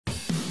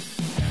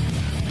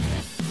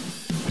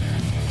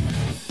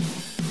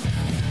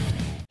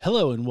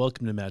Hello and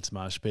welcome to Matt's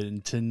Mosh Pit,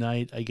 and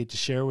tonight I get to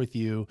share with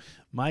you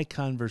my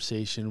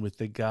conversation with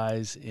the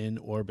guys in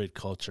Orbit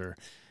Culture.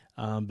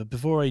 But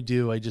before I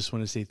do, I just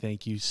want to say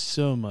thank you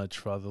so much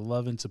for all the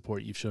love and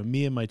support you've shown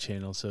me and my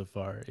channel so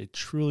far. It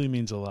truly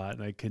means a lot,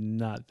 and I could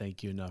not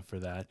thank you enough for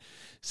that.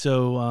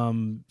 So,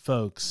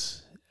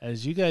 folks,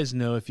 as you guys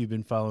know, if you've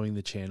been following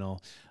the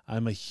channel,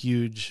 I'm a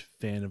huge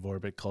fan of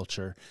Orbit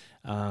Culture.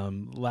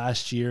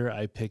 Last year,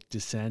 I picked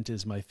Descent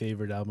as my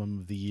favorite album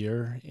of the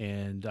year,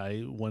 and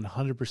I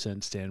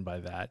 100% stand by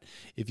that.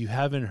 If you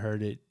haven't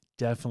heard it,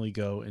 definitely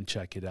go and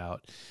check it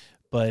out.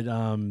 But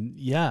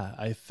yeah,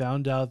 I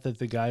found out that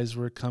the guys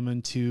were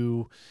coming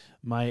to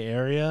my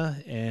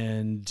area,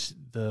 and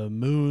the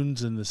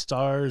moons and the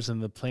stars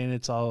and the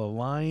planets all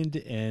aligned,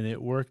 and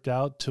it worked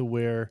out to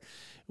where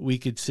we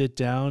could sit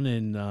down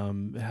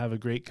and have a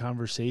great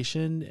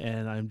conversation,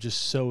 and I'm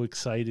just so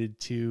excited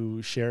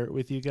to share it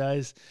with you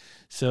guys.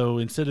 So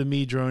instead of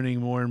me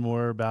droning more and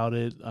more about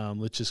it,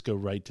 let's just go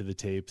right to the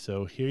tape.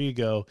 So here you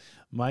go,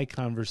 my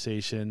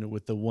conversation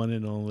with the one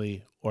and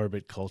only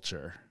Orbit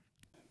Culture.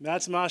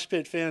 Matt's Mosh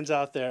Pit fans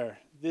out there,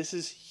 this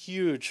is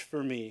huge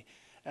for me.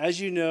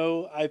 As you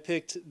know, I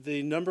picked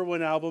the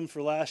 #1 album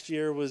for last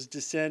year was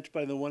Descent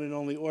by the one and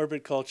only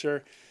Orbit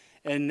Culture.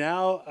 And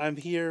now I'm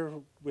here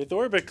with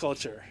Orbit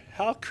Culture.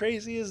 How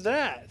crazy is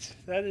that?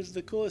 That is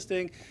the coolest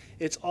thing.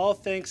 It's all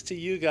thanks to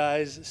you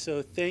guys.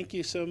 So thank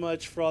you so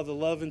much for all the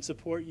love and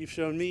support you've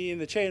shown me and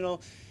the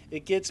channel.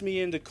 It gets me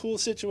into cool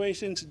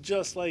situations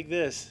just like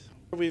this.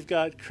 We've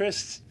got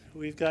Chris,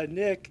 we've got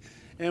Nick,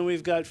 and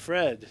we've got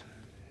Fred.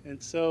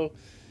 And so,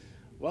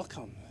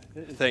 welcome.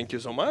 Thank you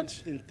so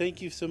much. And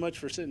thank you so much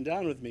for sitting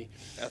down with me.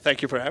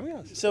 Thank you for having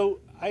us. So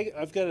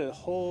I've got a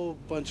whole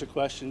bunch of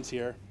questions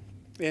here.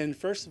 And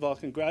first of all,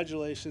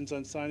 congratulations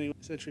on signing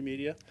with Century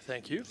Media.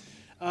 Thank you.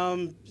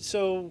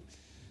 So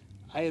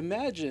I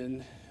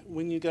imagine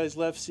when you guys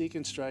left Seek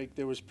and Strike,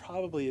 there was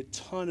probably a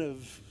ton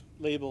of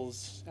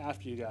labels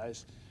after you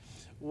guys.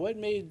 What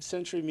made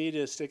Century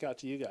Media stick out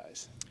to you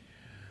guys?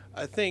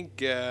 I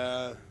think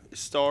it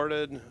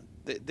started.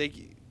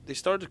 They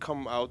started to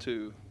come out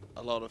to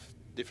a lot of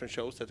different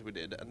shows that we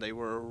did, and they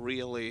were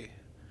really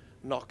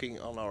knocking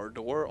on our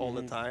door all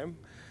the time.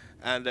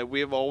 And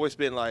we've always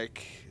been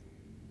like,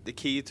 the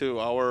key to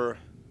our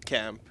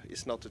camp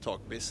is not to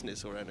talk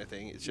business or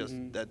anything. It's just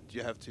that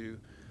you have to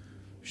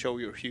show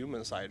your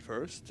human side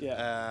first.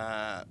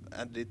 Yeah.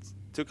 And it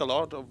took a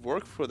lot of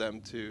work for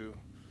them to,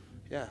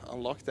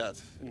 unlock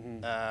that.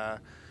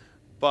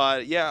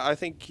 But yeah, I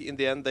think in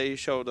the end they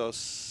showed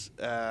us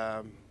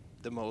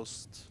the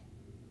most,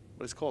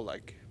 what it's called,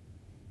 like,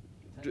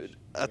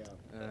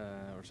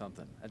 or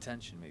something.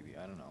 Attention, maybe.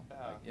 I don't know.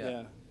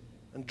 Yeah.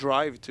 And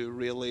drive to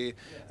really,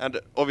 and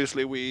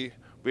obviously we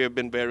have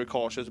been very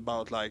cautious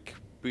about, like,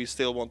 we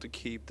still want to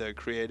keep the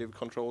creative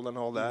control and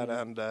all that,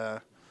 and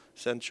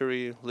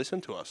Century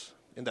listened to us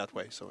in that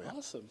way. So yeah.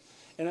 Awesome.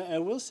 And I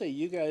will say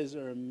you guys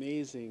are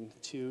amazing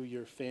to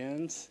your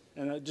fans.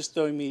 And just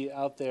throwing me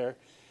out there,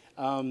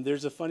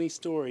 there's a funny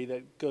story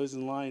that goes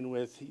in line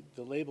with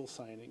the label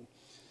signing.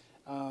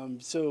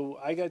 So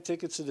I got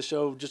tickets to the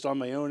show just on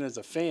my own as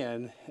a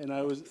fan, and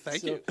I was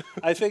Thank you.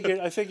 I figured,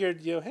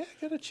 hey, I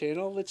got a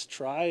channel, let's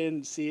try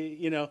and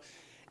see,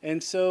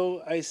 And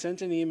so I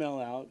sent an email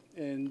out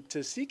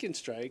to Seek and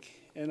Strike,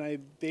 and I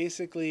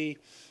basically,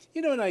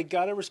 and I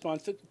got a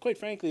response that, quite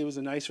frankly, it was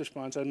a nice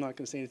response. I'm not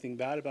going to say anything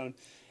bad about them.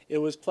 It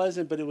was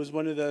pleasant, but it was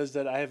one of those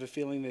that I have a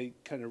feeling they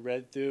kind of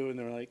read through, and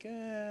they were like,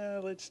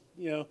 let's,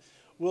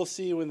 we'll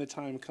see when the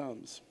time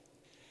comes.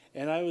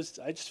 And I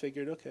just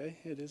figured, okay,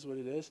 it is what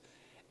it is.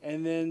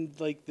 And then,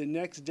 like, the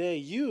next day,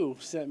 you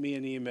sent me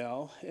an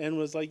email and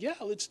was like, yeah,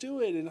 let's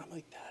do it. And I'm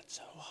like, that's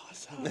so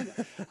awesome.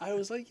 I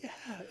was like, yeah.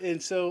 And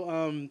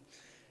so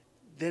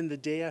then the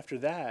day after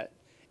that,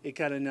 it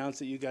got announced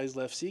that you guys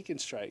left Seek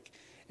and Strike.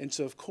 And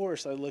so, of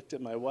course, I looked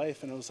at my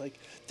wife and I was like,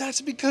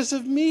 that's because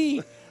of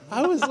me.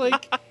 I was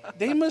like,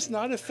 they must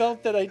not have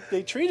felt that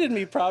they treated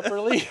me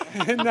properly,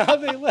 and now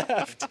they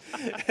left.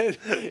 And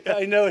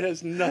I know it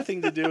has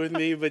nothing to do with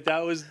me, but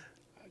that was,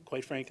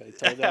 quite frankly, I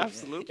told them.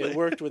 Absolutely. It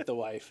worked with the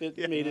wife. It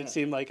made it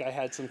seem like I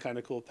had some kind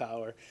of cool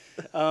power.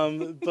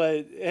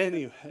 But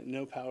anyway,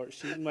 no power.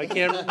 My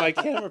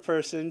camera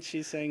person,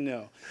 she's saying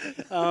no.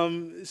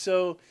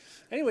 So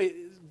anyway,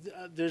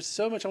 there's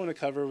so much I want to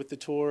cover with the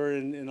tour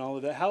and all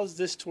of that. How's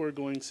this tour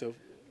going so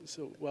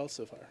well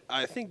so far?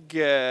 I think,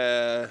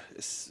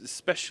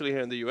 especially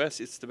here in the US,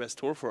 it's the best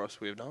tour for us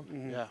we've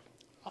done. Yeah.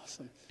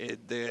 Awesome.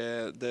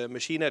 The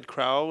Machine Head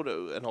crowd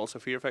and also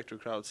Fear Factory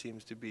crowd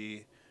seems to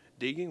be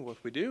digging what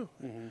we do.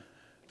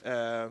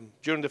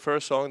 During the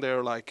first song, they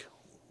were like,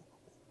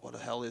 what the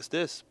hell is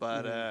this?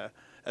 But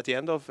at the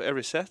end of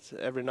every set,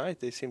 every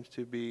night, they seem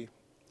to be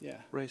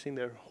raising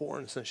their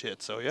horns and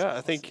shit. So yeah,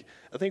 awesome.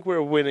 I think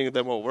we're winning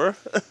them over.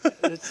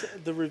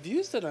 The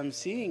reviews that I'm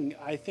seeing,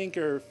 I think,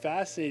 are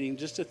fascinating.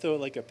 Just to throw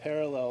like a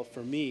parallel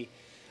for me,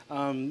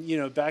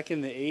 back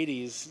in the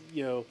 '80s,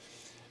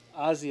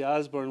 Ozzy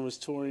Osbourne was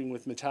touring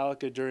with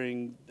Metallica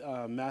during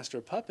Master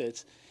of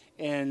Puppets,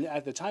 and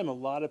at the time, a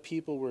lot of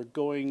people were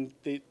going.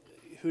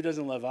 who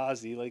doesn't love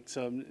Ozzy? Like,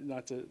 so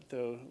not to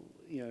throw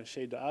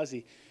shade to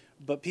Ozzy,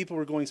 but people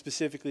were going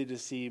specifically to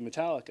see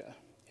Metallica,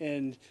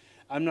 and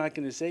I'm not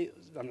going to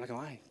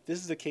lie. This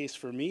is the case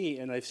for me,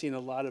 and I've seen a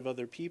lot of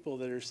other people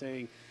that are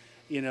saying,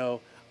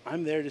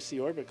 I'm there to see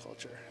Orbit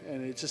Culture,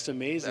 and it's just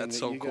amazing That's that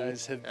so you cool.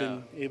 guys have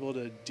been able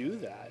to do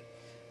that.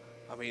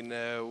 I mean,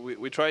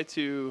 we try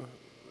to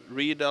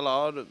read a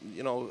lot,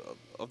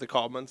 of the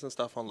comments and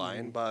stuff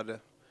online, but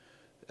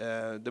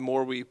the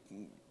more we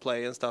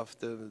play and stuff,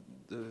 the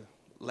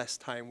less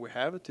time we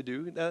have to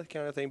do that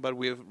kind of thing. But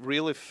we've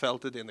really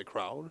felt it in the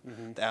crowd,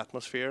 the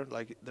atmosphere.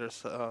 Like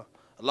there's a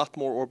lot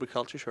more Orbit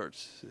Culture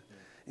shirts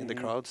in the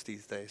crowds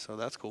these days, so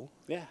that's cool.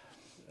 Yeah,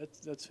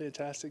 that's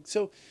fantastic.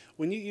 So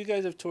when you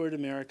guys have toured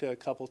America a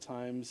couple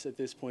times at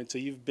this point, so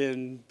you've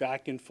been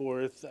back and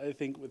forth, I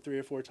think, with 3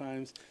 or 4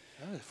 times.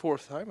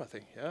 Fourth time, I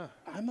think. Yeah.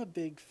 I'm a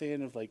big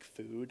fan of like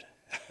food.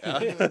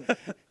 Yeah.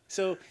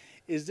 So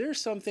is there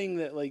something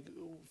that like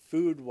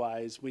food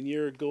wise when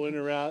you're going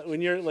around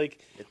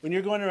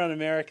going around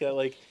America,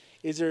 like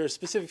is there a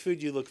specific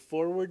food you look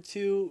forward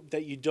to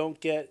that you don't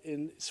get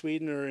in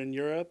Sweden or in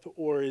Europe,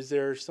 or is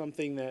there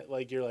something that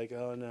like you're like,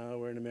 oh no,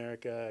 we're in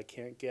America, I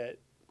can't get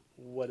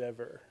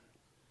whatever?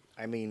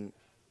 I mean,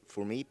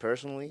 for me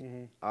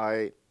personally,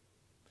 I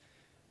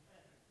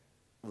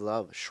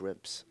love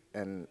shrimps.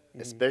 And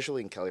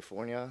especially in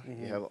California,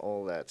 you have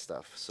all that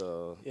stuff.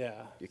 So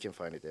Yeah. you can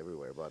find it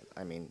everywhere. But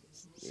I mean,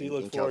 So you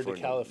look forward to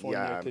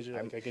California because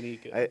you're like, I can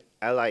eat good.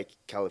 I like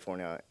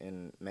California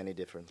in many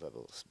different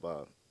levels.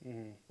 But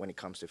when it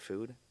comes to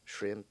food,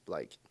 shrimp,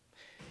 like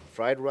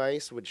fried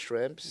rice with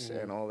shrimps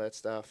and all that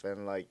stuff.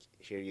 And like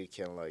here you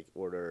can like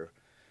order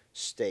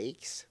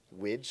steaks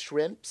with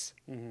shrimps.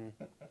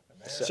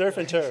 Surf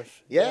and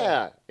turf.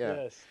 Yeah.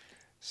 Yes.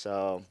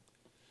 So.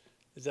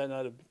 Is that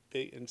not a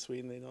big in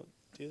Sweden? They don't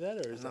do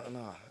that, or is that?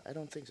 No, I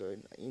don't think so.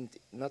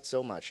 Not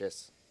so much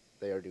as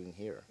they are doing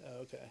here.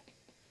 Oh, okay.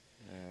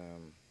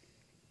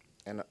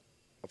 And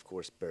of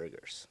course,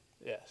 burgers.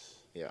 Yes.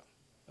 Yeah.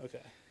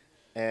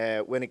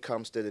 Okay. When it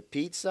comes to the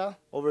pizza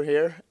over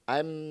here,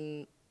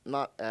 I'm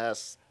not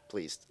as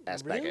pleased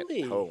as back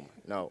Really? at home.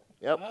 No.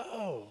 Yep.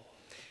 Oh.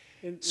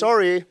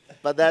 Sorry,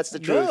 but that's the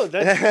truth. No,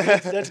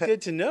 that's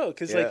good to know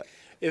because Yeah. like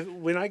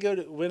when I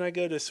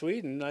go to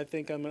Sweden, I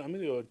think I'm going to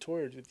go on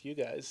tour with you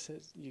guys.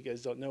 You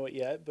guys don't know it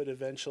yet, but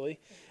eventually,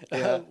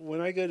 Yeah. when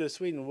I go to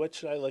Sweden, what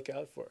should I look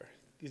out for?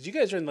 Because you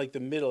guys are in like the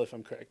middle, if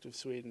I'm correct, of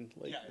Sweden.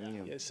 Like,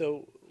 Yeah.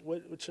 So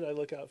what should I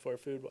look out for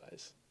food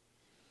wise?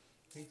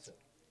 Pizza.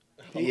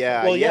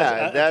 Yeah, Well, yeah.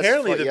 yes, That's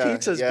apparently fu- the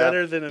pizza's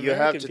better than American You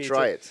have to pizza.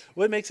 try it.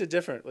 What makes it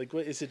different? Like,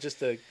 what is it? Just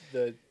the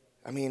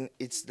I mean,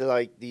 it's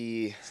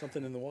the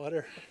something in the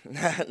water?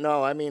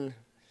 no. I mean,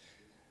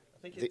 I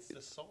think it's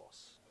the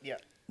sauce. yeah,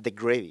 the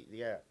gravy.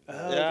 Yeah.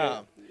 Oh, Yeah.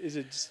 okay. Is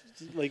it just,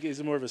 like is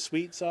it more of a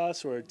sweet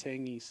sauce or a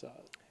tangy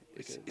sauce?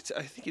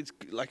 I think it's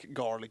like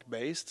garlic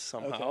based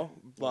somehow, Okay.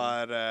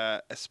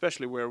 but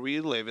especially where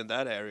we live in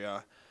that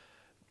area,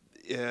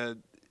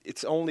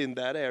 it's only in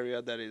that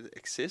area that it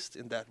exists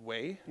in that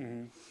way.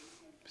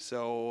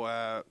 So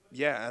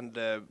and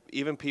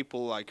even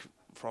people like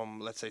from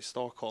let's say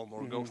Stockholm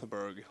or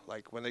Gothenburg,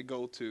 like when they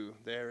go to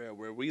the area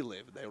where we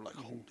live, they're like,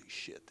 "Holy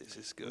shit, this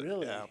is good!"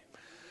 Really? Yeah.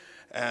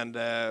 And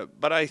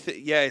but I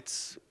think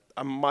it's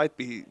I might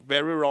be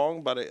very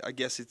wrong, but I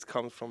guess it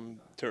comes from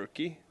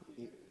Turkey.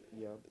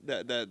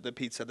 Yeah. The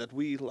pizza that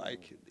we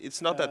like,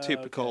 it's not that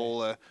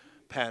typical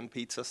pan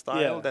pizza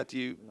style that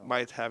you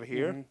might have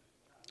here.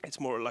 It's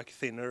more like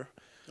thinner,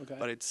 Okay.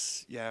 but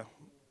it's they're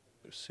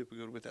super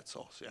good with that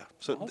sauce. Yeah,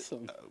 so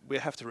Awesome. We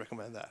have to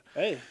recommend that.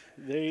 Hey,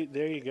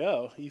 there you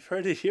go. You've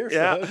heard it here,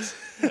 Yeah. folks.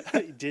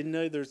 I didn't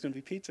know there was going to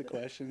be pizza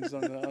questions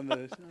on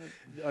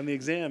the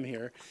exam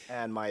here.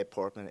 And my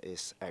apartment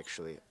is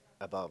actually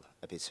above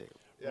a pizzeria.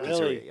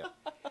 Really? Pizzeria,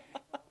 yeah.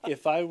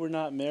 If I were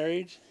not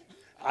married,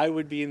 I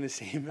would be in the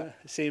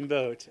same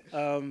boat.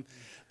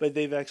 But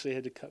they've actually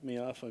had to cut me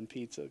off on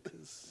pizza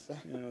because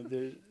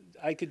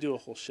I could do a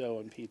whole show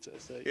on pizza.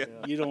 So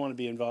you don't want to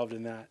be involved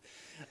in that.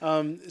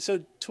 So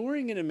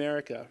touring in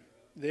America,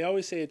 they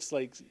always say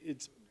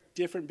it's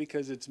different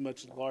because it's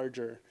much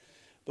larger.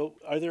 But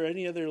are there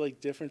any other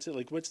like differences?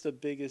 Like, what's the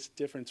biggest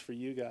difference for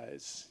you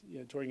guys,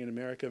 touring in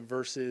America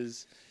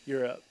versus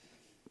Europe?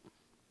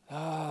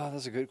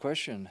 That's a good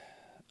question.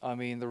 I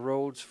mean, the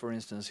roads, for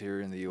instance, here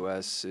in the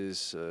U.S.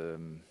 is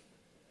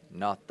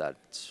not that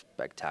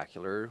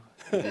spectacular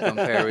if you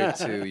compare it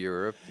to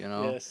Europe,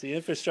 Yes, the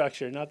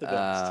infrastructure, not the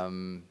best.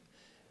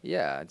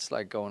 Yeah, it's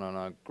like going on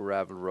a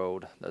gravel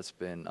road that's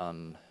been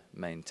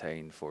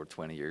unmaintained for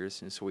 20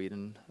 years in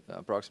Sweden,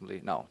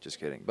 approximately. No, just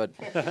kidding. But,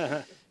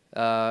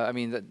 I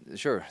mean,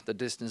 sure, the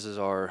distances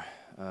are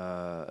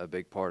a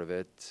big part of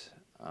it.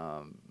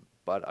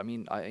 But, I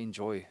mean, I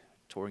enjoy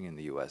touring in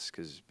the U.S.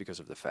 because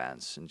of the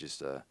fans and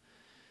just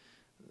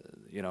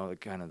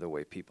kind of the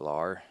way people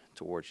are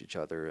towards each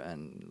other,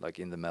 and like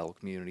in the metal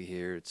community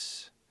here,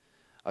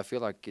 I feel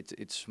like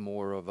it's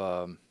more of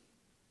a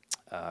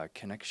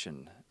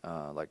connection,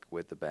 like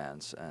with the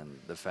bands and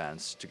the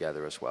fans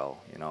together as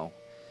well.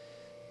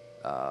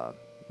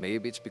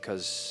 Maybe it's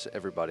because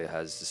everybody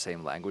has the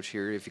same language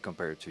here. If you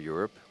compare it to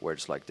Europe, where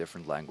it's like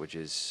different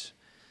languages,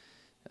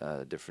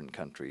 different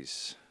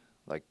countries,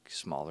 like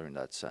smaller in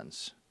that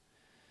sense.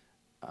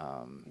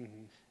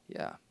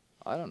 Yeah,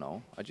 I don't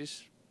know.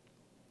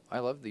 I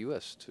love the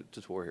U.S.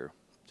 to tour here,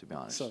 to be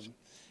honest. Awesome.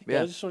 Yeah,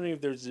 I was just wondering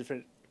if there's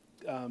different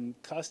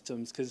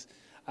customs, because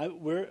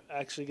we're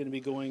actually going to be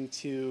going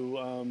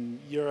to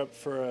Europe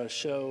for a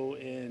show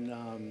in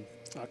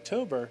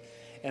October,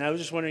 and I was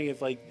just wondering if,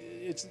 like,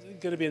 it's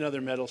going to be another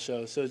metal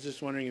show, so I was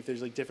just wondering if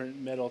there's like different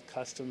metal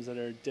customs that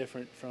are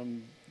different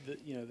from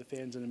the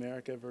fans in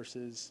America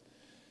versus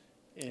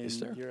in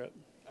Europe.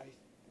 I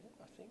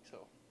think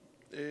so.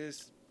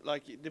 It's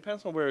like, it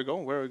depends on where you're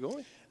going. Where are you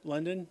going?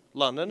 London.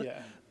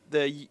 Yeah.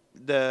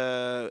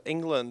 The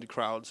England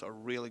crowds are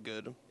really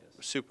good,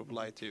 super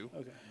polite too.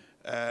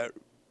 Okay.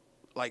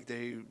 Like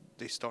they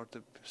start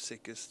the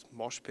sickest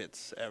mosh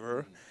pits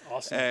ever.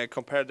 Awesome.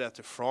 Compare that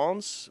to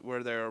France,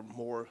 where they're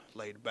more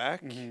laid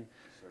back,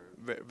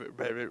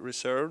 very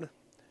reserved.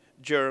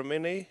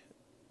 Germany,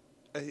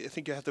 I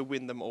think you have to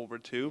win them over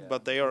too,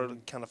 but they are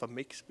kind of a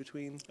mix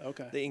between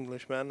the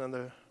Englishmen and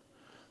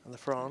the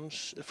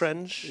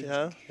French.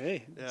 Yeah.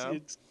 Hey, yeah.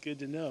 It's good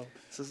to know.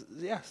 So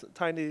yeah,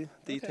 tiny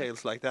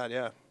details like that.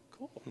 Yeah.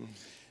 Cool.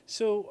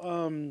 So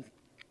I'm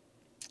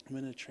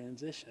going to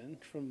transition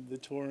from the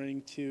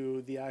touring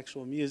to the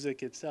actual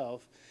music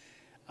itself.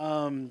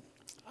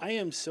 I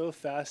am so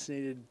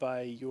fascinated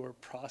by your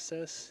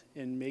process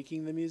in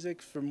making the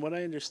music. From what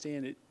I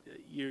understand,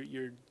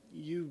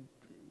 you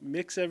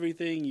mix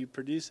everything, you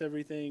produce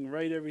everything,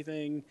 write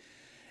everything,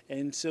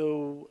 and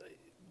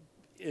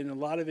a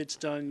lot of it's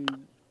done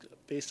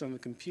based on the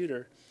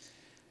computer.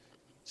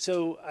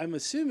 So I'm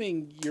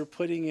assuming you're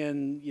putting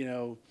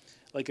in,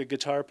 like a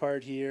guitar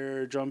part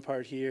here, drum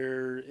part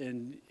here,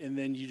 and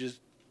then you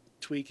just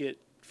tweak it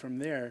from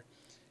there.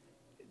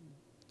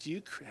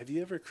 Have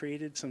you ever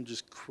created some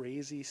just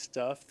crazy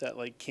stuff that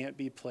like can't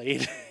be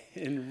played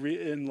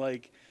in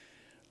like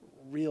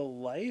real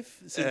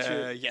life?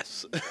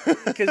 Yes.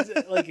 Because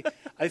like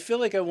I feel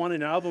like I want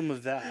an album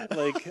of that.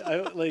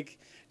 Like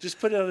just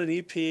put out an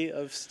EP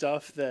of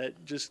stuff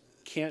that just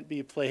can't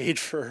be played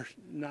for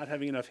not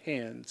having enough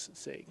hands'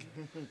 sake.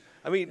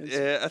 I mean,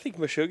 I think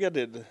Meshuggah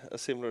did a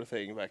similar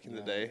thing back in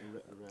the day,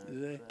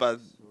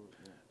 but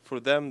for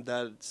them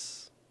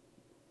that's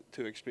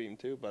too extreme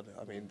too. But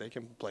I mean, they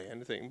can play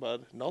anything,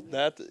 but not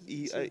that.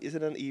 Is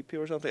it an EP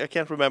or something? I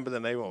can't remember the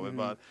name of it,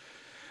 but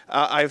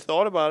I've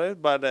thought about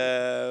it. But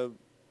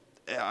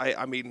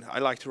I mean, I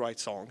like to write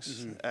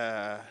songs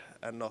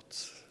and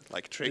not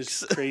like tricks.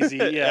 Just crazy,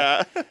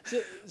 yeah.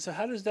 So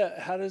how does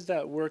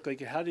that work?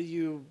 Like, how do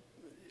you,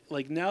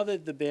 like, now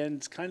that the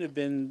band's kind of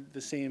been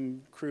the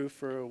same crew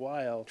for a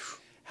while,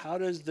 how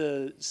does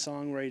the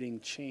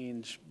songwriting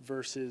change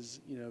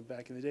versus,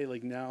 back in the day?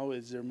 Like, now,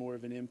 is there more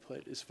of an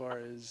input as far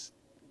as,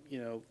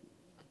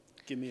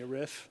 give me a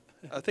riff?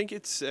 I think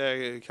it's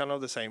kind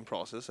of the same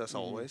process as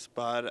always,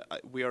 but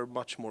we are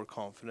much more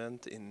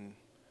confident in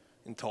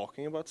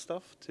talking about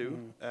stuff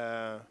too,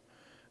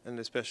 and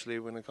especially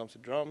when it comes to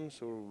drums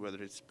or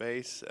whether it's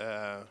bass,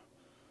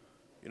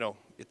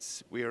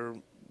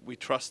 we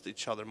trust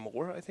each other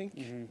more. I think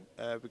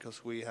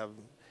because we have.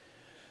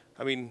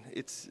 I mean,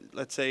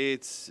 let's say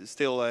it's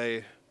still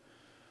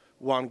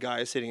one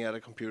guy sitting at a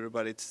computer,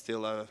 but it's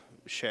still a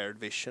shared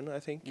vision, I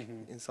think,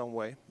 in some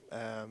way.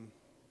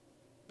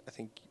 I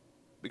think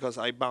because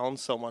I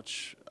bounce so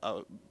much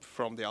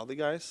from the other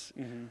guys,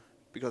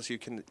 because you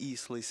can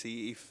easily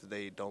see if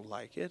they don't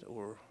like it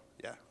or,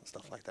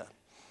 stuff like that.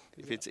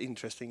 If it's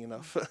interesting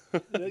enough.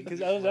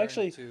 Because I was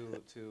actually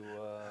to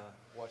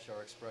watch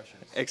our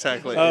expressions.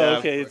 Exactly. Oh, yeah.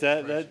 okay.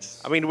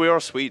 That's. I mean, we are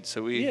Swedes,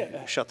 so we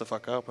shut the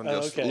fuck up and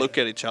just look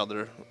at each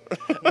other.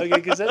 Okay,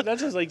 because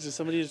that's just like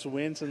somebody just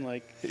wins and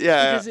like.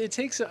 Yeah. Because it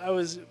takes. I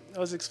was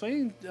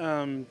explaining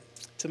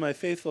to my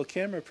faithful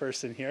camera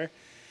person here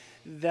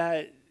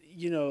that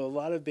a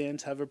lot of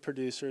bands have a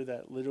producer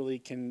that literally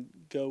can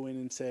go in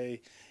and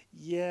say,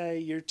 yeah,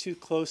 you're too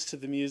close to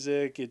the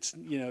music. It's,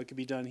 it could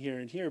be done here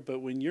and here. But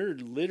when you're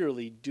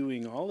literally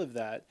doing all of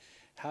that,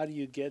 how do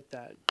you get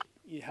that?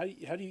 How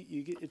do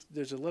you get it?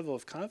 There's a level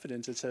of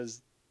confidence that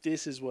says,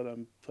 this is what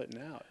I'm putting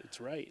out.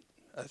 It's right.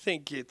 I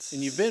think it's...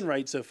 And you've been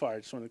right so far. I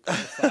just want to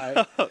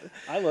clarify.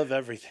 I love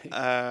everything.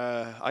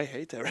 I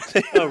hate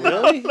everything. Oh,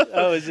 really?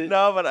 Oh, is it?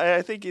 No, but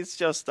I think it's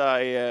just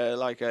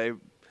like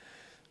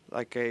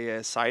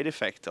a side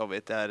effect of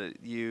it that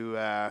you...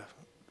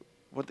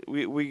 What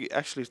we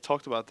actually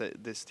talked about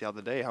this the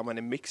other day, how many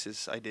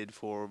mixes I did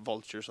for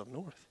Vultures of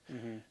North,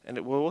 and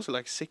it was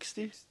like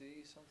 60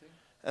 something,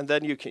 and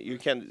then you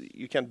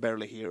can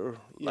barely hear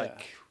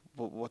like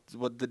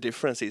what the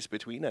difference is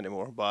between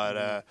anymore.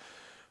 But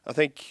I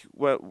think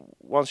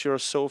once you're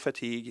so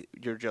fatigued,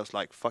 you're just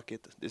like, fuck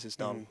it, this is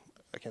done.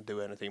 I can't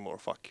do anything more.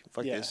 Fuck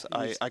this.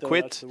 I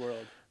quit. The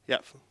world. Yeah,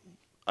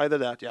 either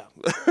that. Yeah,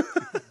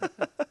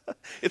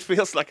 it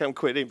feels like I'm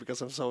quitting because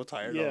I'm so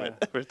tired of it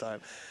every time.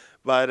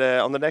 But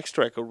on the next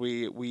record,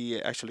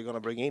 we actually gonna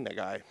bring in a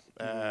guy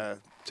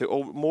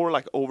more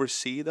like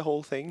oversee the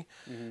whole thing,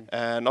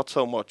 not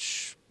so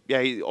much.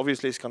 Yeah, he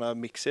obviously is gonna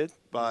mix it,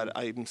 but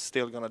I'm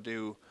still gonna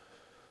do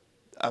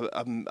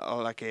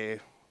like a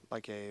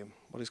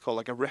what is called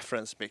like a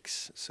reference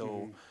mix.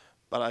 So,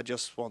 but I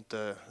just want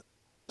the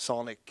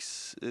sonic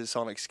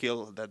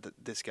skill that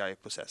this guy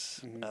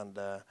possess, and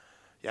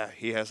yeah,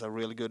 he has a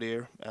really good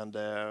ear, and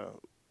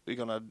we're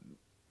gonna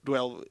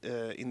dwell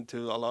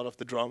into a lot of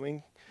the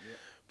drumming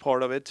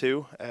part of it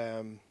too.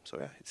 So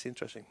yeah, it's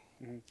interesting.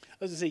 I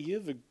was gonna say you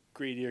have a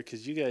great ear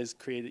because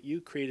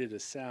you created a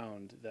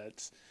sound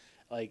that's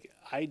like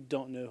I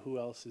don't know who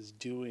else is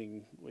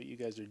doing what you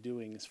guys are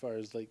doing as far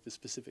as like the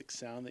specific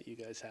sound that you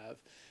guys have,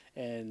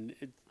 and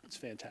it's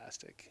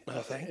fantastic.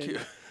 Oh, thank you.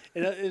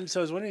 And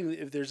so I was wondering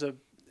if there's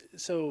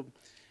so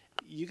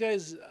you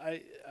guys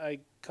I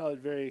call it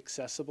very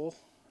accessible.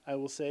 I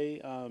will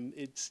say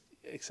it's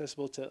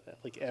accessible to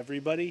like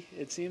everybody.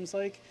 It seems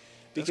like.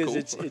 Because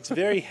cool. it's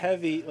very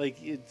heavy, like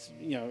it's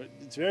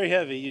it's very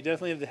heavy. You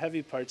definitely have the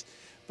heavy parts,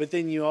 but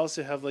then you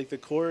also have like the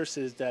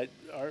choruses that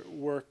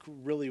work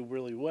really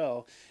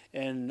well.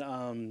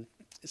 And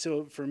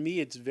so for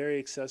me, it's very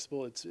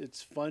accessible.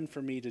 It's fun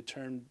for me to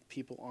turn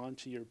people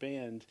onto your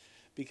band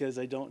because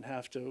I don't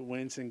have to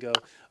wince and go,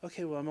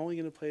 okay, well I'm only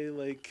going to play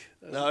like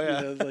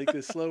like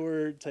a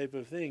slower type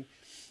of thing.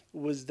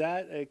 Was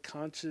that a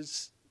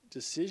conscious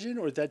decision,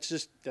 or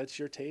that's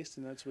your taste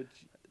and that's what?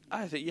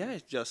 I think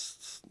it's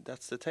just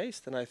that's the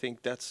taste, and I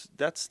think that's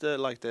the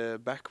like the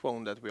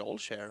backbone that we all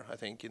share. I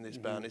think in this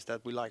band is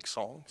that we like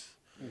songs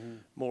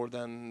more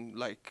than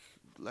like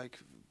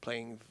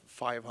playing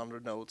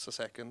 500 notes a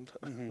second.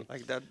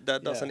 Like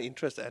that doesn't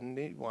interest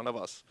any one of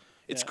us.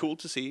 It's cool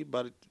to see,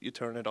 but you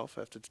turn it off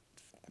after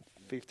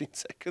 15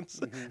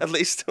 seconds at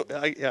least.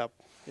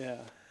 Yeah.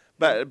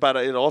 But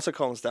it also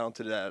comes down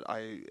to that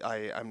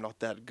I'm not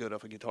that good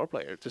of a guitar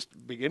player to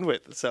begin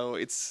with. So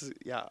it's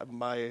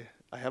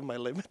I have my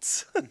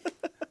limits.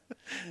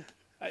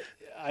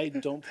 I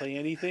don't play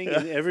anything,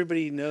 and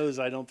everybody knows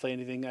I don't play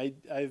anything.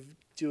 I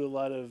do a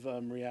lot of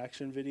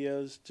reaction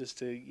videos just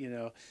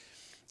to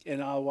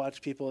and I'll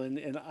watch people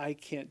and I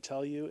can't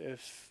tell you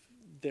if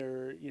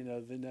they're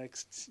the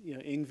next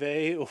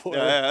Yngwie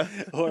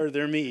or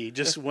they're me,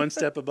 just one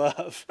step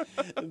above.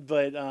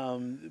 But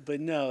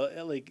no,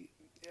 like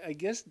I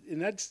guess,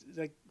 and that's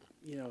like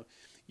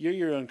you're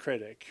your own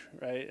critic,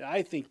 right?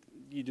 I think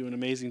you do an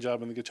amazing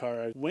job on the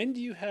guitar. When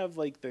do you have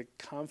like the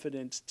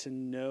confidence to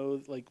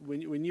know, like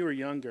when you were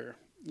younger,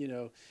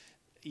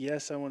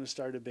 yes, I want to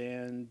start a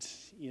band,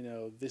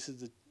 this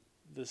is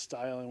the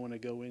style I want to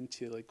go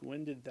into. Like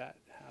when did that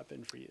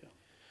happen for you?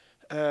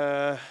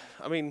 I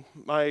mean,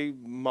 my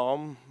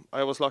mom,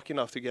 I was lucky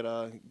enough to get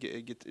a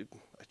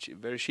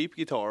very cheap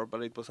guitar,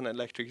 but it was an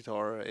electric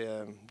guitar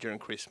during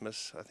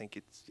Christmas. I think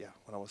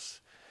when I was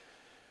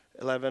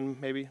 11,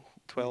 maybe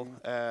 12,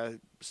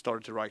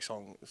 started to write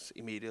songs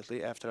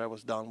immediately after I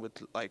was done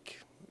with like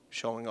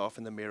showing off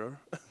in the mirror.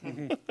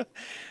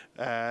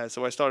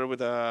 So I started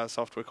with a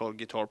software called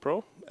Guitar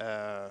Pro,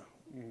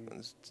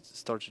 and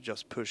started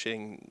just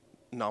pushing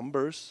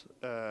numbers,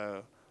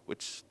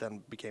 which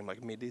then became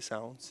like MIDI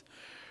sounds.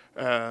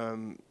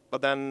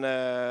 But then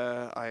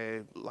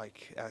I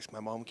like asked my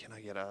mom, "Can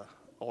I get a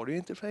audio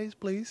interface,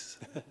 please?"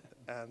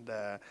 And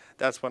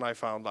that's when I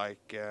found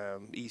like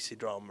Easy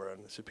Drummer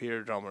and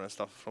Superior Drummer and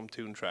stuff from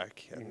Tune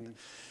Track, and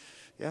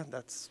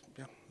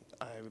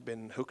I've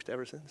been hooked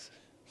ever since.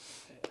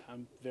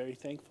 I'm very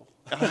thankful.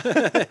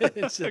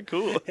 It's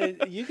cool.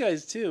 You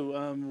guys too.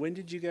 When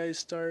did you guys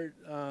start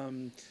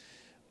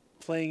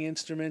playing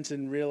instruments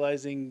and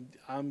realizing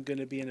I'm going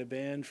to be in a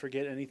band?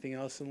 Forget anything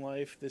else in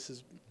life. This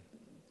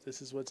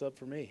is what's up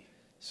for me.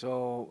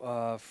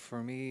 So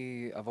for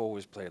me, I've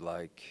always played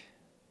like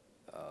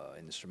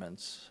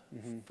instruments.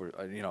 For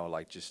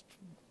like just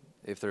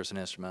if there's an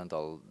instrument,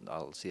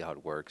 I'll see how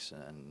it works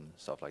and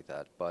stuff like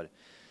that. But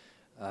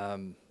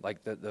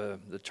like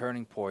the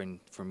turning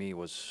point for me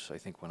was, I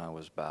think, when I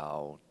was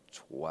about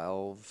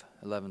 12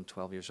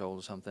 years old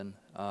or something.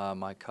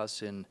 My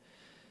cousin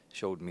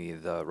showed me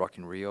the Rock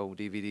in Rio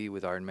DVD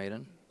with Iron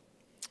Maiden,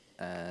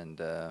 and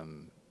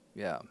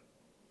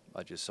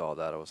I just saw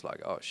that. I was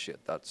like, oh shit,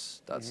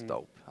 that's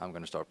dope. I'm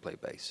gonna start play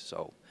bass.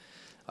 So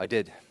I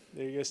did.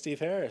 There you go, Steve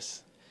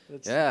Harris.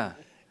 Yeah.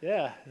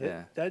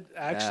 That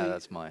actually,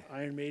 that's my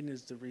Iron Maiden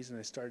is the reason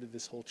I started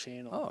this whole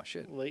channel. Oh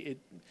shit. Like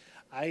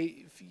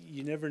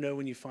you never know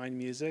when you find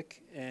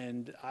music,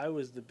 and I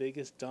was the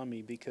biggest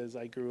dummy because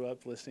I grew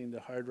up listening to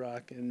hard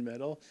rock and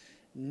metal.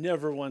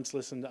 Never once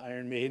listened to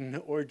Iron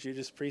Maiden or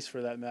Judas Priest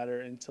for that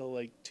matter until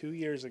like 2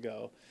 years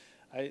ago.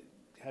 I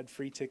had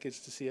free tickets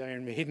to see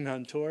Iron Maiden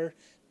on tour.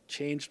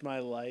 Changed my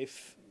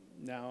life.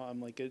 Now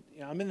I'm like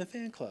I'm in the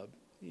fan club.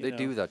 They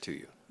do that to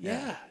you.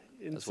 Yeah.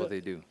 That's what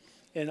they do.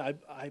 And I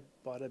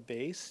bought a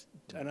bass,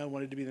 and I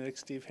wanted to be the next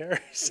Steve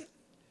Harris.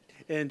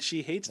 And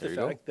she hates the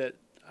fact that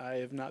I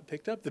have not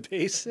picked up the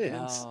bass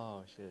since.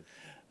 Oh shit!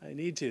 I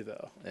need to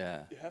though.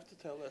 Yeah. You have to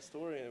tell that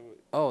story.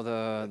 Oh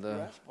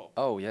the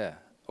oh yeah.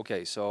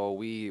 Okay, so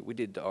we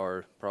did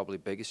our probably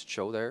biggest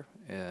show there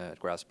at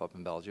Grass Pop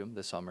in Belgium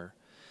this summer.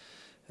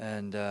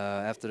 And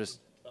after this,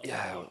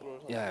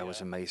 yeah, it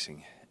was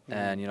amazing.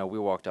 And you know, we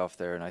walked off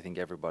there, and I think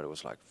everybody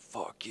was like,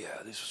 "Fuck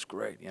yeah, this was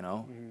great," you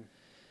know.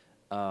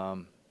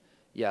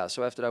 Yeah.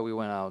 So after that, we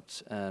went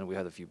out and we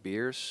had a few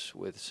beers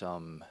with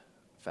some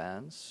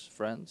friends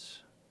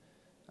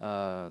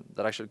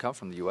that actually come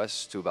from the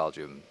U.S. to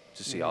Belgium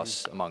to see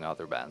us, among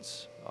other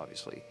bands,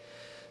 obviously.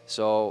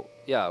 So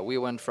yeah, we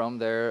went from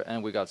there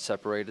and we got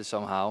separated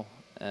somehow,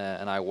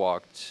 and I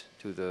walked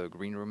to the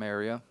green room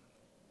area.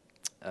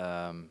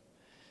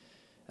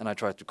 And I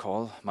tried to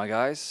call my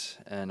guys,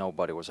 and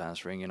nobody was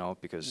answering, you know,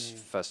 because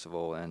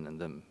festival and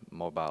the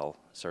mobile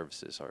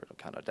services are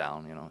kind of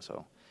down, you know.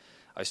 So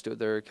I stood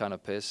there kind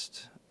of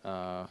pissed,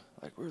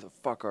 like, where the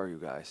fuck are you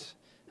guys?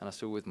 And I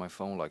stood with my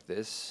phone like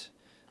this.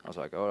 I was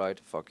like, all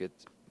right, fuck it.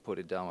 Put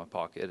it down my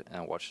pocket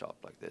and watched up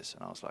like this.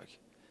 And I was like,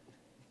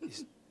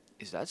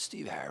 is that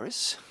Steve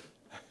Harris?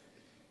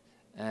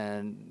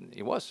 And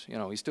he was, you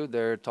know, he stood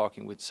there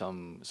talking with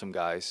some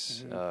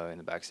guys in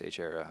the backstage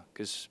area,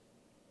 because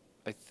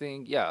I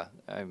think, yeah,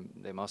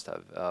 they must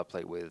have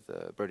played with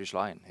British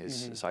Lion,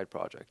 his side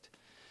project.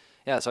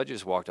 Yeah, so I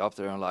just walked up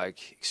there and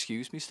like,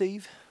 excuse me,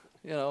 Steve,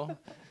 you know,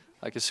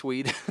 like a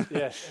Swede.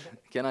 Yes.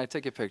 Can I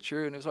take a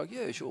picture? And he was like,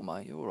 yeah, sure,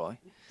 mate, you're all right.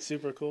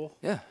 Super cool.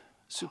 Yeah,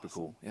 super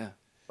cool, yeah.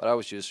 But I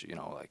was just, you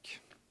know,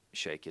 like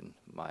shaking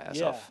my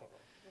ass off.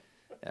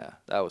 Yeah,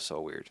 that was so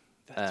weird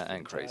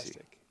and crazy.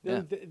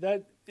 Yeah.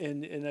 That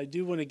and I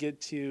do want to get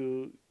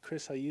to,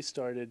 Chris, how you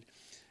started,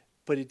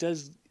 but it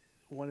does.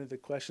 One of the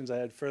questions I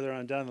had further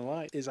on down the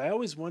line is I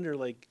always wonder,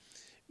 like,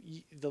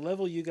 the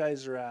level you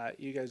guys are at,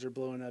 you guys are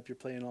blowing up, you're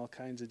playing all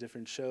kinds of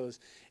different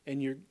shows,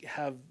 and you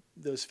have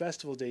those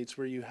festival dates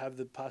where you have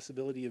the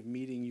possibility of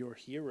meeting your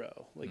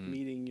hero, like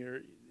meeting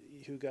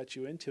who got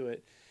you into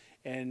it.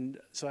 And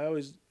so I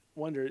always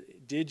wonder,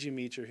 did you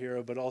meet your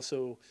hero, but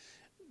also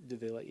did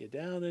they let you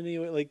down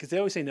anyway? Like, because they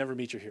always say never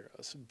meet your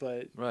heroes,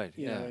 but right,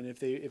 you know, and if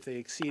they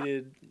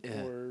exceeded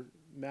or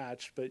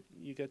matched, but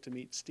you got to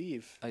meet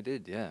Steve. I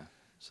did, yeah.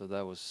 So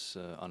that was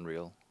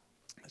unreal.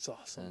 That's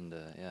awesome. And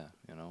yeah,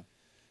 you know.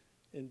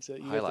 And so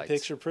you Highlights. got the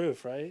picture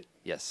proof, right?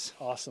 Yes.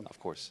 Awesome. Of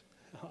course.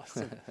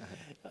 Awesome.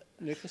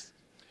 Niklas?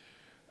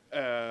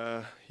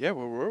 Yeah,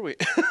 where were we?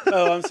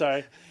 Oh, I'm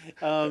sorry.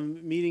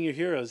 Meeting your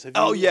heroes. Have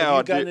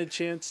you gotten a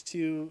chance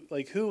to,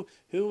 like, who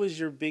was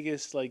your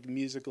biggest, like,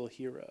 musical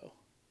hero?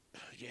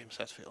 James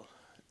Hetfield.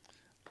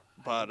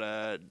 But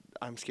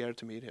I'm scared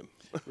to meet him.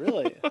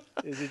 Really?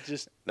 Is it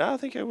just... No, I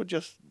think I would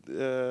just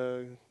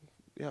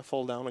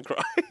fall down and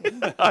cry.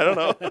 I don't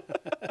know.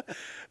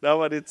 No,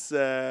 but it's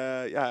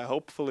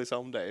hopefully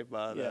someday.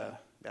 But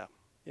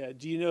yeah.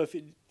 Do you know if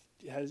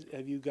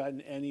have you gotten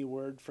any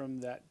word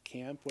from that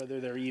camp, whether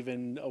they're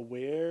even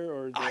aware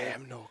or? I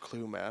have no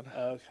clue, man.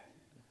 Okay.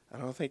 I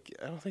don't think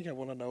I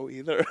want to know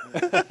either.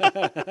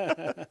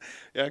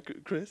 Yeah,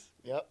 Chris.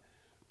 Yep.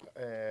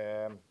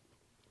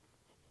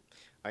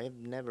 I have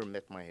never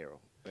met my hero,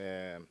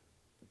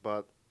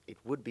 but it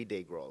would be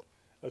Dave Grohl.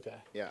 Okay.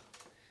 Yeah,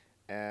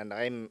 and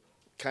I'm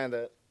kind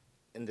of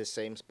in the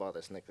same spot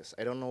as Niklas.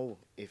 I don't know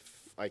if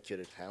I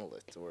could handle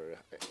it, or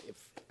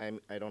if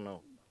I don't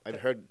know. I've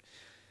heard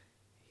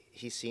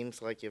he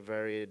seems like a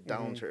very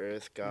down to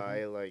earth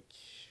guy, like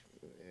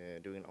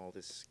doing all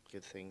these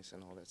good things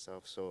and all that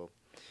stuff. So,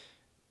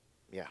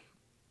 yeah.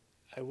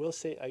 I will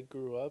say I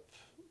grew up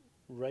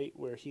right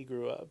where he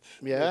grew up.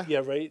 Yeah? Like,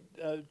 yeah, right.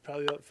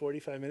 Probably about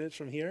 45 minutes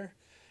from here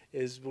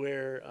is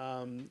where,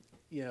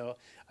 you know,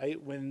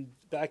 when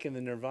back in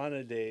the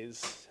Nirvana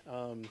days,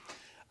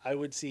 I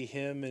would see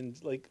him, and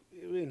like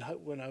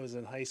when I was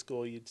in high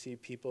school, you'd see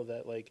people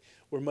that like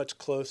were much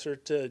closer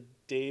to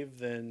Dave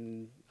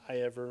than I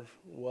ever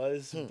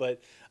was,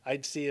 but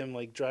I'd see him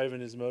like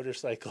driving his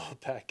motorcycle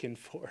back and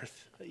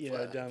forth, you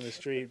know, down the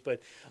street,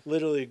 but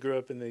literally grew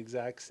up in the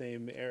exact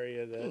same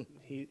area that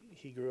he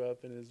grew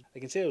up in. I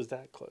can say I was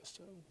that close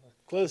to him.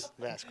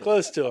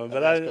 Close to him,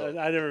 but I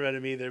never met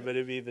him either, but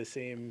it'd be the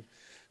same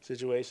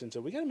situation.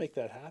 So we got to make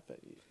that happen.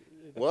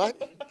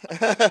 What?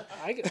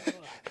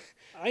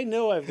 I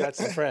know I've got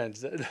some friends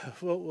that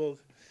we'll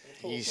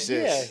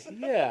Jesus.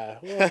 Yeah,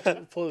 we'll have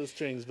to pull the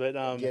strings, but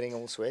Getting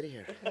all sweaty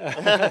here.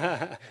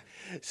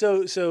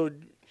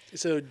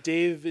 So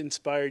Dave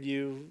inspired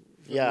you.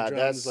 From the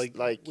drums, that's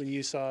like when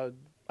you saw.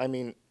 I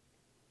mean,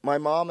 my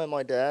mom and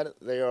my dad,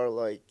 they are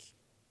like.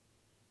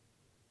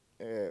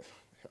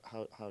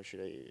 How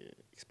should I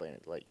explain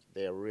it? Like,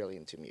 they are really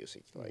into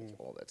music, like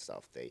all that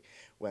stuff. They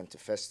went to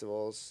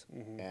festivals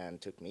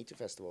and took me to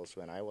festivals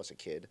when I was a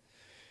kid.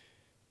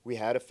 We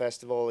had a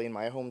festival in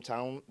my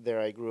hometown. There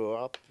I grew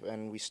up,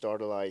 and we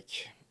started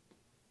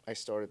I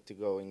started to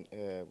go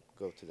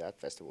to that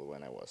festival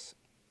when I was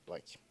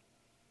like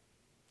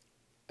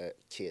a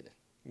kid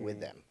with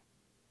them,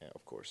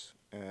 of course.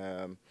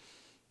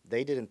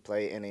 They didn't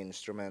play any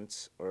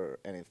instruments or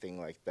anything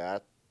like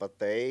that, but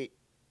they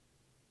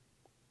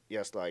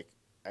just like,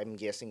 I'm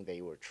guessing they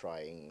were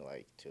trying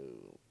like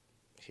to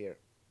here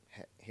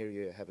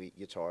you have a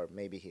guitar,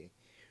 maybe he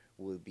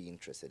will be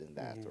interested in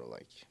that, or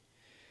like.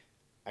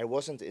 I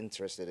wasn't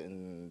interested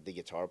in the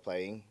guitar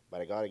playing,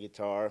 but I got a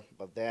guitar.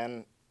 But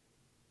then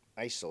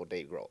I saw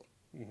Dave Grohl,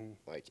 Mm-hmm.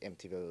 like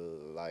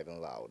MTV Live and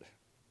Loud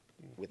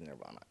with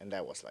Nirvana, and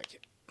that was like,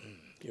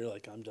 You're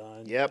like, I'm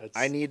done. yep,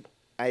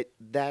 That's,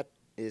 that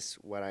is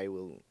what I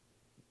will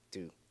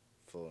do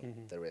for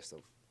Mhm. the rest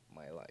of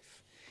my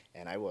life.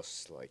 And I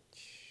was like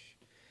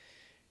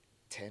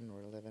 10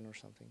 or 11 or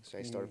something. So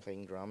I started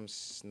playing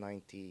drums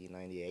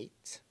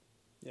 1998.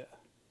 yeah.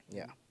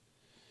 Yeah.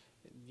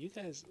 You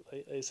guys,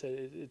 like I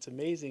said, it's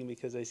amazing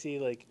because I see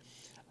like,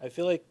 I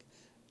feel like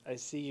I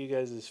see you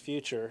guys'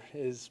 future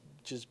is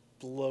just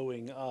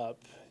blowing up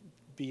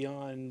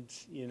beyond,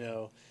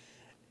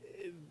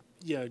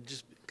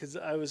 just because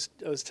I was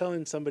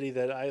telling somebody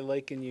that I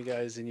liken you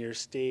guys in your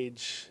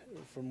stage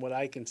from what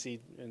I can see,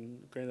 and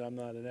granted I'm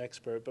not an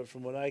expert, but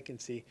from what I can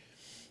see,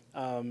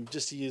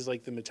 just to use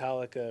like the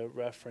Metallica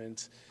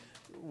reference,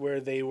 where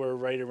they were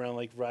right around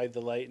like Ride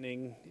the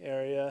Lightning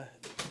area,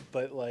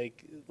 but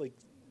like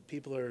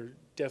people are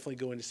definitely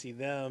going to see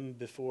them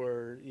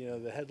before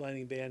the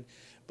headlining band,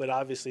 but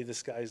obviously the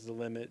sky's the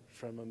limit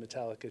from a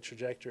Metallica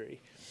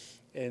trajectory,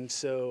 and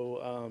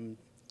so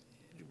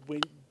when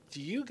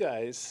do you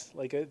guys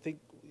like? I think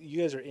you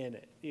guys are in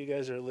it. You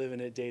guys are living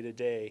it day to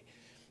day.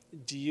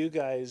 Do you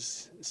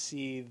guys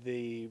see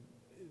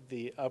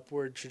the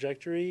upward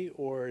trajectory,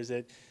 or is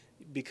it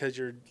because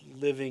you're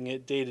living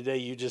it day to day?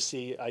 You just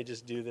see, I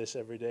just do this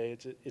every day.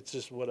 It's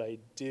just what I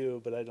do,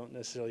 but I don't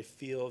necessarily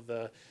feel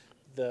the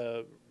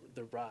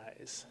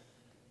rise,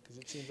 because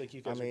it seems like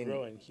you guys are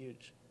growing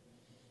huge.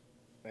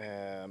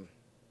 Um,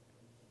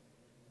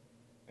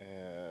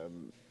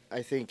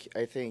 I think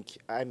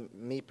I'm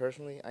me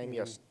personally. I'm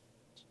just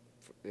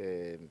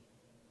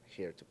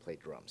here to play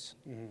drums,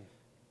 Mm-hmm.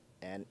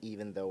 and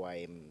even though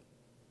I'm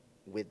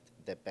with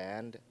the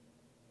band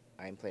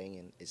I'm playing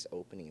in is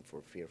opening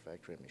for Fear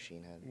Factory and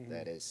Machine Head. Mhm.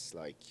 That is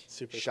like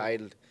Super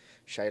cool.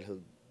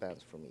 childhood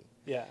bands for me.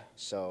 Yeah.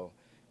 So,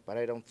 but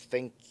I don't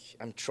think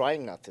I'm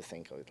trying not to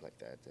think of it like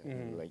that.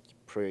 Mhm. Like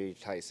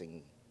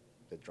prioritizing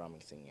the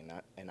drumming thing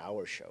in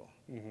our show.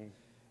 Mm-hmm.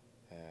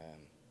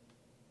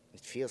 It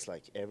feels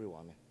like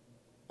everyone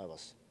of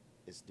us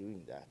is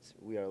doing that.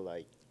 We are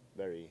like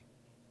very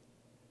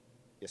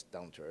just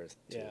down to earth.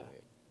 To Yeah.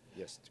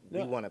 Just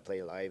No. we want to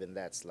play live, and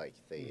that's like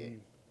the Mhm.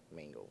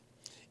 main goal.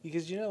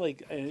 Because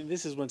like, and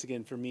this is once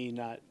again for me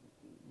not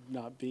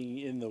being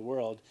in the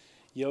world.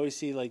 You always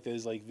see like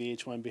those like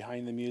VH1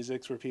 behind the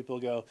musics where people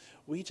go,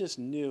 we just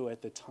knew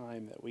at the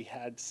time that we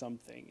had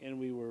something, and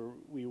we were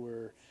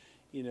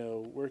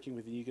working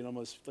with it. You can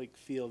almost like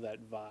feel that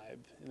vibe,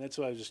 and that's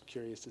why I was just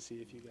curious to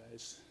see if you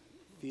guys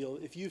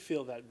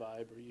feel that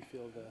vibe, or you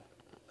feel the.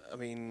 I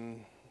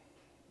mean,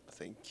 I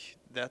think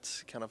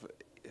that's kind of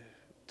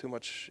too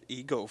much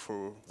ego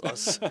for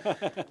us.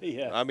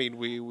 Yeah. I mean,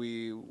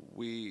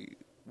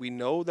 we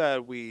know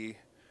that we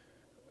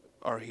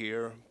are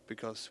here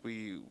because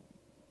we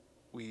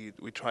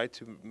try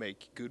to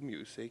make good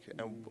music,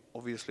 and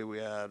obviously we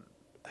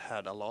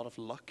had a lot of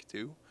luck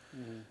too.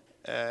 Mm-hmm.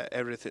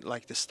 Everything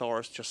like the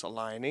stars just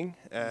aligning,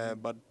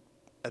 but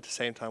at the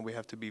same time we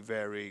have to be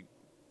very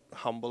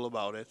humble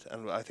about it,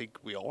 and I think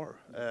we are.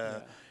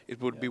 Yeah. It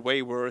would be Yeah.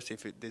 way worse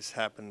if this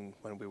happened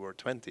when we were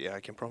 20. I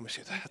can promise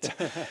you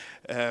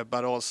that.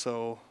 But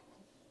also,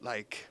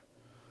 like,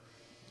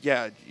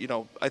 yeah,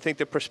 I think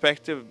the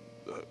perspective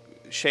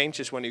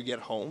changes when you get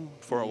home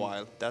for a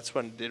while. That's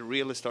when it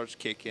really starts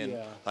kicking.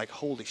 Yeah. Like,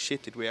 holy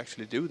shit, did we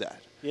actually do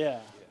that?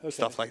 Yeah. Okay.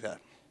 Stuff like that.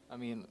 I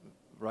mean,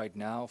 right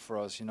now for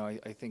us,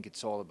 I think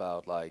it's all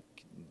about like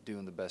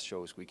doing the best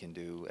shows we can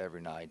do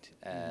every night,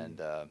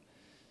 and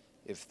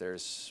if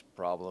there's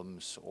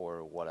problems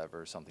or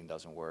whatever, something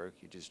doesn't work,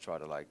 you just try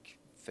to like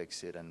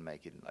fix it and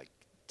make it like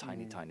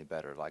tiny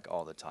better, like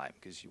all the time,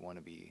 because you want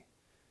to be,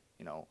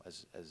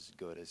 as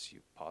good as you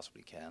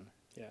possibly can.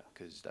 Yeah.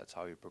 Because that's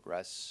how you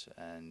progress,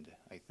 and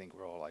I think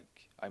we're all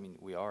like, I mean,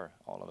 we are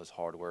all of us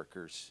hard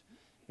workers.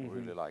 We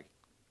really like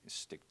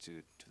stick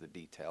to the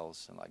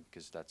details, and like,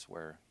 because that's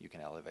where you can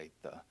elevate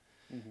the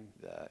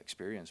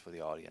experience for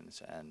the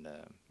audience, and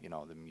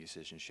the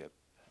musicianship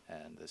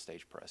and the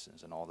stage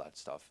presence and all that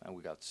stuff. And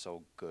we got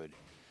so good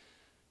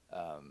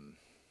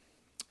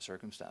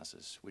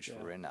circumstances which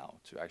we're in now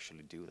to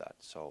actually do that.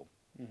 So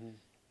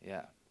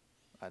yeah,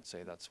 I'd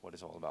say that's what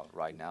it's all about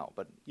right now.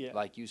 But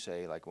like you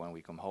say, like when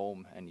we come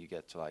home and you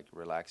get to like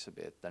relax a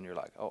bit, then you're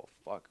like, oh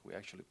fuck, we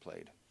actually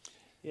played.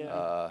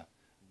 Yeah.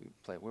 We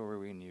played, where were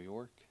we in New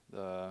York?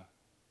 The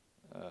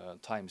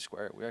Times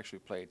Square. We actually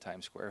played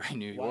Times Square in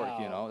New York.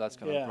 Wow. That's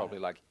gonna Yeah. probably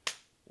like,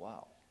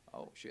 wow,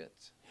 oh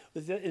shit.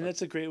 And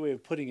that's a great way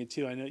of putting it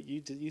too. I know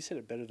you said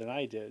it better than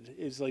I did.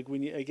 It's like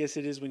I guess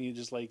it is when you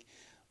just like,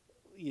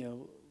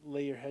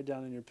 lay your head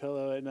down on your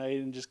pillow at night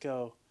and just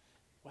go,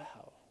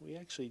 wow, we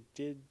actually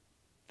did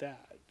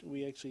that.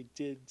 We actually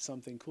did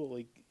something cool.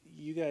 Like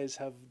you guys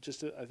have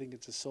I think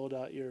it's a sold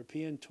out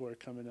European tour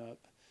coming up,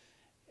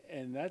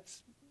 and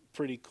that's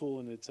pretty cool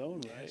in its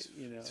own right.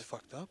 It's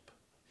fucked up.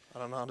 I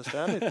don't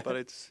understand it, but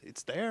it's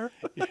there.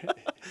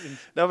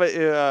 No, but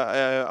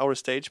our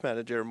stage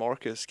manager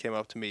Marcus came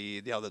up to me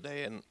the other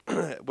day, and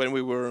when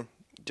we were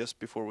just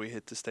before we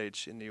hit the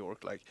stage in New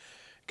York, like,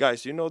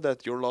 guys, you know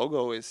that your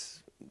logo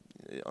is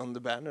on the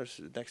banners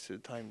next to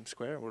Times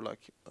Square? We're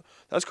like,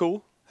 that's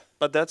cool,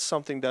 but that's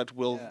something that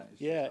will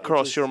Yeah,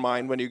 cross your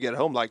mind when you get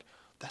home. Like,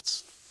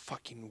 that's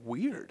fucking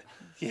weird.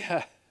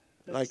 Yeah.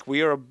 Like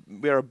we are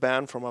a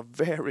band from a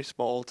very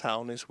small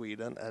town in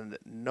Sweden, and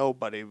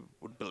nobody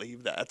would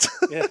believe that.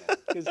 Yeah,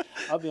 because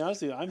I'll be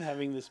honest with you, I'm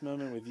having this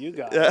moment with you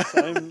guys. Yeah.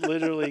 I'm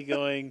literally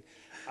going,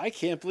 I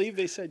can't believe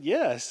they said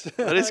yes.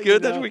 But it's You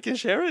good know? that we can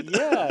share it.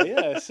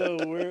 Yeah. So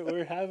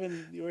we're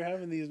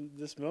having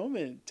this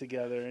moment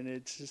together, and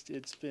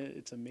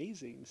it's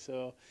amazing.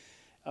 So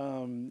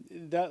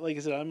that, like I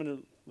said, I'm gonna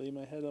lay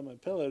my head on my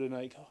pillow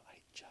tonight. Go, I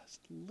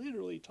just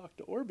literally talked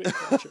to Orbit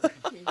Culture.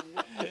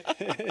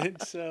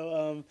 And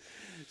so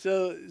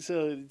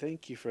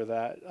thank you for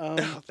that.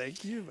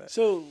 Thank you, man.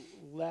 So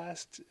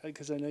last,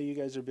 because I know you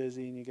guys are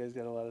busy and you guys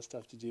got a lot of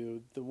stuff to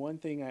do. The one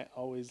thing I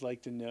always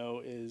like to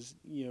know is,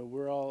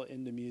 we're all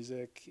into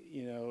music,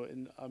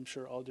 and I'm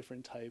sure all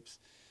different types.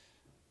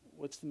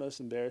 What's the most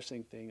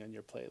embarrassing thing on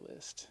your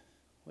playlist?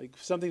 Like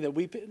something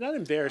that not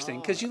embarrassing,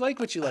 because you like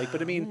what you like,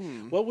 but I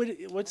mean,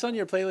 what's on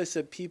your playlist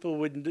that people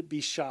wouldn't be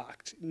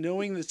shocked,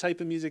 knowing the type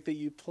of music that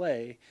you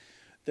play,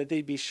 that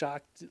they'd be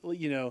shocked,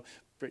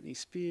 Britney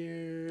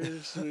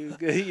Spears,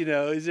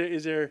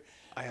 is there?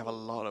 I have a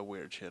lot of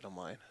weird shit on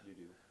mine. You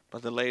do.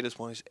 But the latest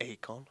one is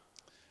Akon.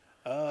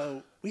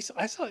 We saw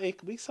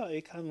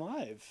Akon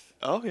live.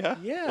 Oh yeah.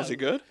 Yeah. Was it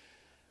good?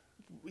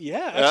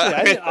 Yeah,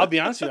 actually, I'll be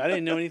honest with you. I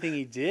didn't know anything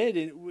he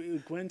did.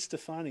 Gwen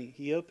Stefani.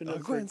 He opened up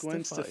for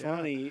Gwen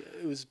Stefani. Yeah.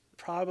 It was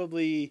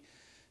probably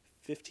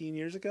 15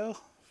 years ago,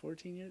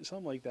 14 years,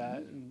 something like that.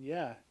 And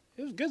yeah,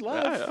 it was good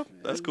live. Yeah.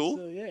 That's cool.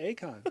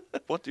 Akon.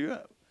 What do you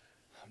have?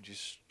 I'm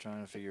just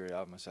trying to figure it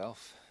out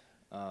myself.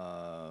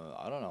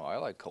 I don't know. I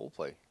like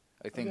Coldplay.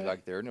 I think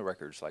like their new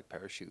records, like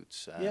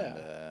Parachutes and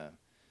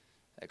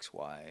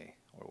XY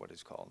or what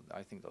it's called.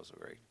 I think those are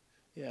great.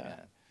 Yeah.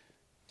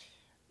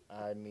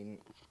 I mean,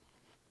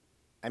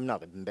 I'm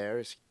not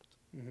embarrassed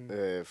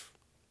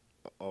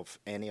of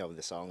any of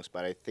the songs,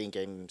 but I think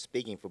I'm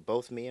speaking for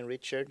both me and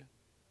Richard.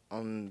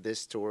 On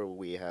this tour,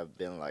 we have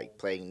been like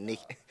playing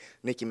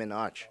Nicki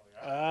Minaj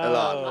a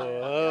lot.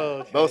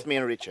 Okay. Both me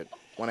and Richard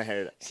want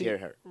to hear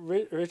her.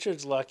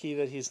 Richard's lucky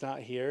that he's not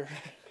here,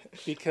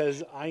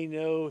 because I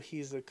know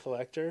he's a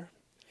collector,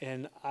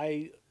 and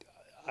I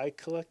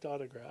collect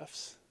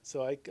autographs.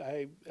 So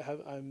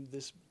I'm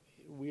this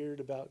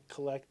weird about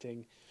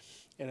collecting.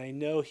 And I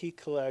know he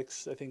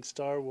collects, I think,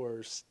 Star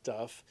Wars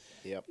stuff.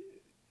 Yep.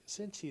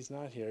 Since he's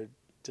not here,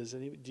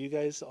 do you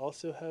guys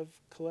also have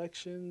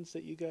collections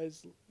that you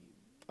guys?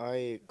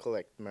 I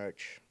collect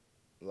merch,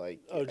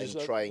 like I'm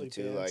trying like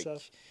to band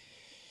stuff?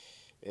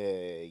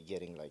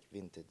 Getting like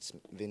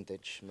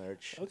vintage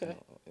merch, Okay.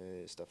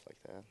 Stuff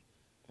like that.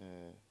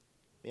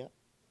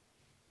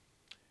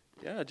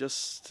 Yeah,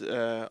 just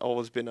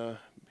always been a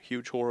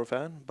huge horror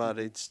fan, but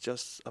it's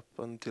just up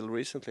until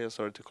recently I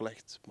started to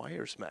collect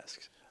Myers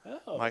masks.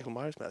 Oh, Michael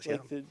Myers mask,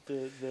 like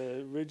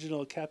the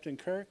original Captain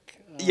Kirk.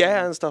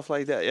 Yeah, and stuff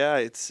like that. Yeah,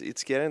 it's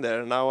getting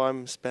there. Now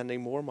I'm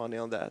spending more money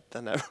on that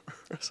than ever.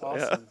 So,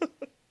 awesome. Yeah.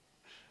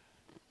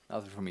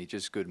 Nothing for me,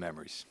 just good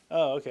memories.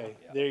 Oh, okay.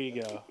 There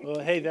you go. Well,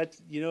 hey,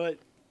 that's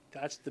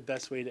that's the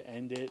best way to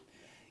end it.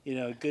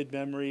 Good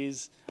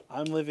memories.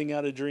 I'm living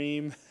out a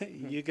dream.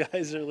 You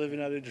guys are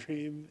living out a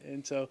dream,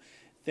 and so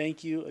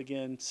thank you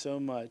again so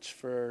much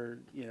for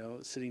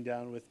sitting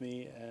down with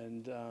me.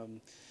 And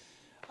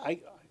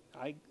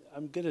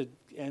I'm gonna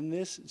end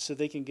this so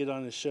they can get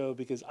on the show,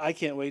 because I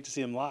can't wait to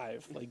see them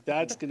live. Like,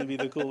 that's gonna be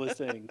the coolest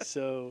thing.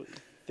 So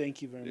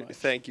thank you very much.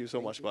 Thank you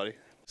so much, buddy.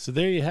 So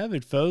there you have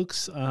it,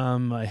 folks.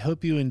 I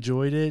hope you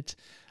enjoyed it.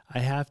 I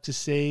have to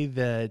say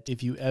that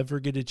if you ever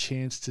get a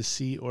chance to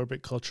see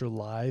Orbit Culture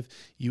live,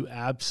 you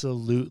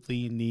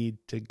absolutely need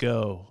to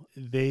go.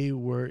 They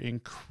were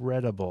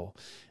incredible.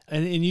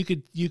 And you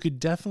could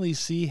definitely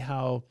see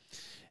how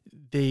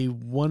they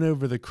won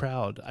over the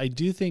crowd. I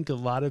do think a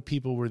lot of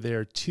people were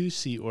there to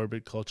see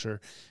Orbit Culture,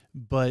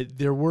 but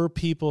there were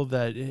people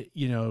that,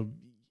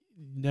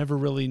 never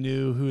really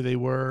knew who they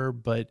were.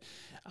 But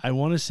I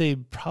want to say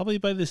probably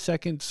by the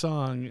second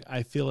song,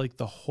 I feel like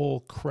the whole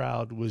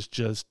crowd was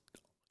just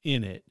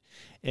in it.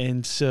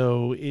 And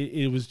so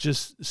it was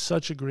just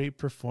such a great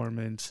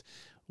performance.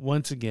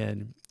 Once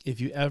again, if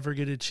you ever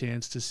get a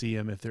chance to see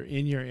them, if they're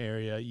in your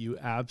area, you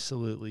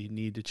absolutely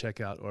need to check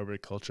out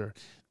Orbit Culture.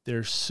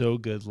 They're so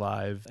good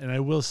live. And I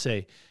will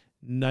say,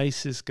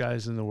 nicest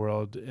guys in the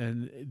world.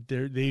 And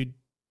they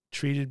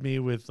treated me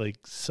with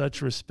like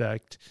such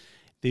respect.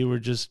 They were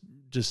just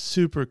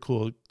super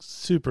cool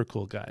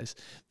guys.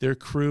 Their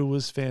crew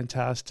was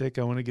fantastic.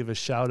 I want to give a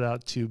shout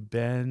out to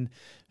Ben,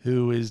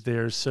 who is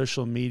their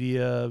social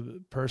media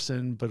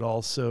person, but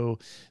also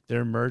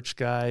their merch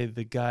guy.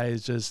 The guy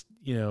is just,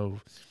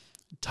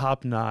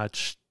 top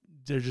notch.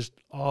 They're just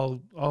all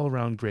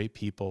around great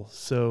people.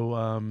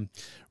 So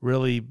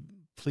really,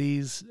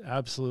 please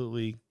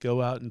absolutely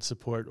go out and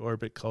support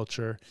Orbit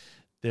Culture.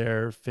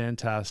 They're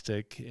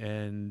fantastic.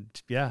 And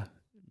yeah,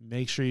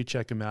 make sure you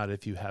check them out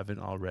if you haven't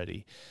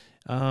already.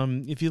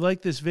 If you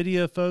like this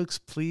video, folks,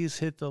 please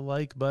hit the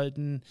like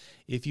button.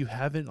 If you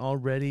haven't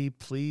already,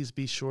 please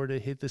be sure to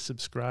hit the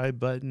subscribe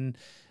button.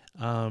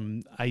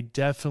 I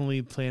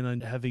definitely plan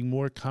on having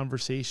more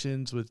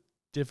conversations with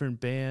different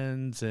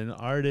bands and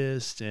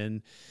artists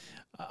and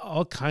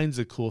all kinds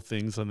of cool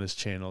things on this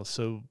channel.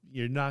 So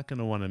you're not going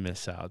to want to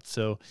miss out.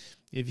 So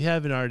if you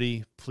haven't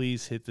already,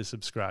 please hit the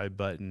subscribe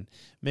button.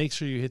 Make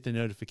sure you hit the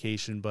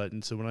notification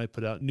button so when I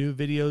put out new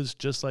videos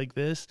just like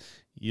this,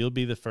 you'll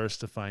be the first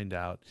to find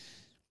out.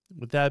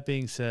 With that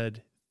being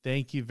said,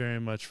 thank you very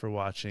much for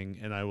watching,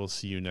 and I will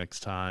see you next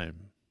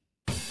time.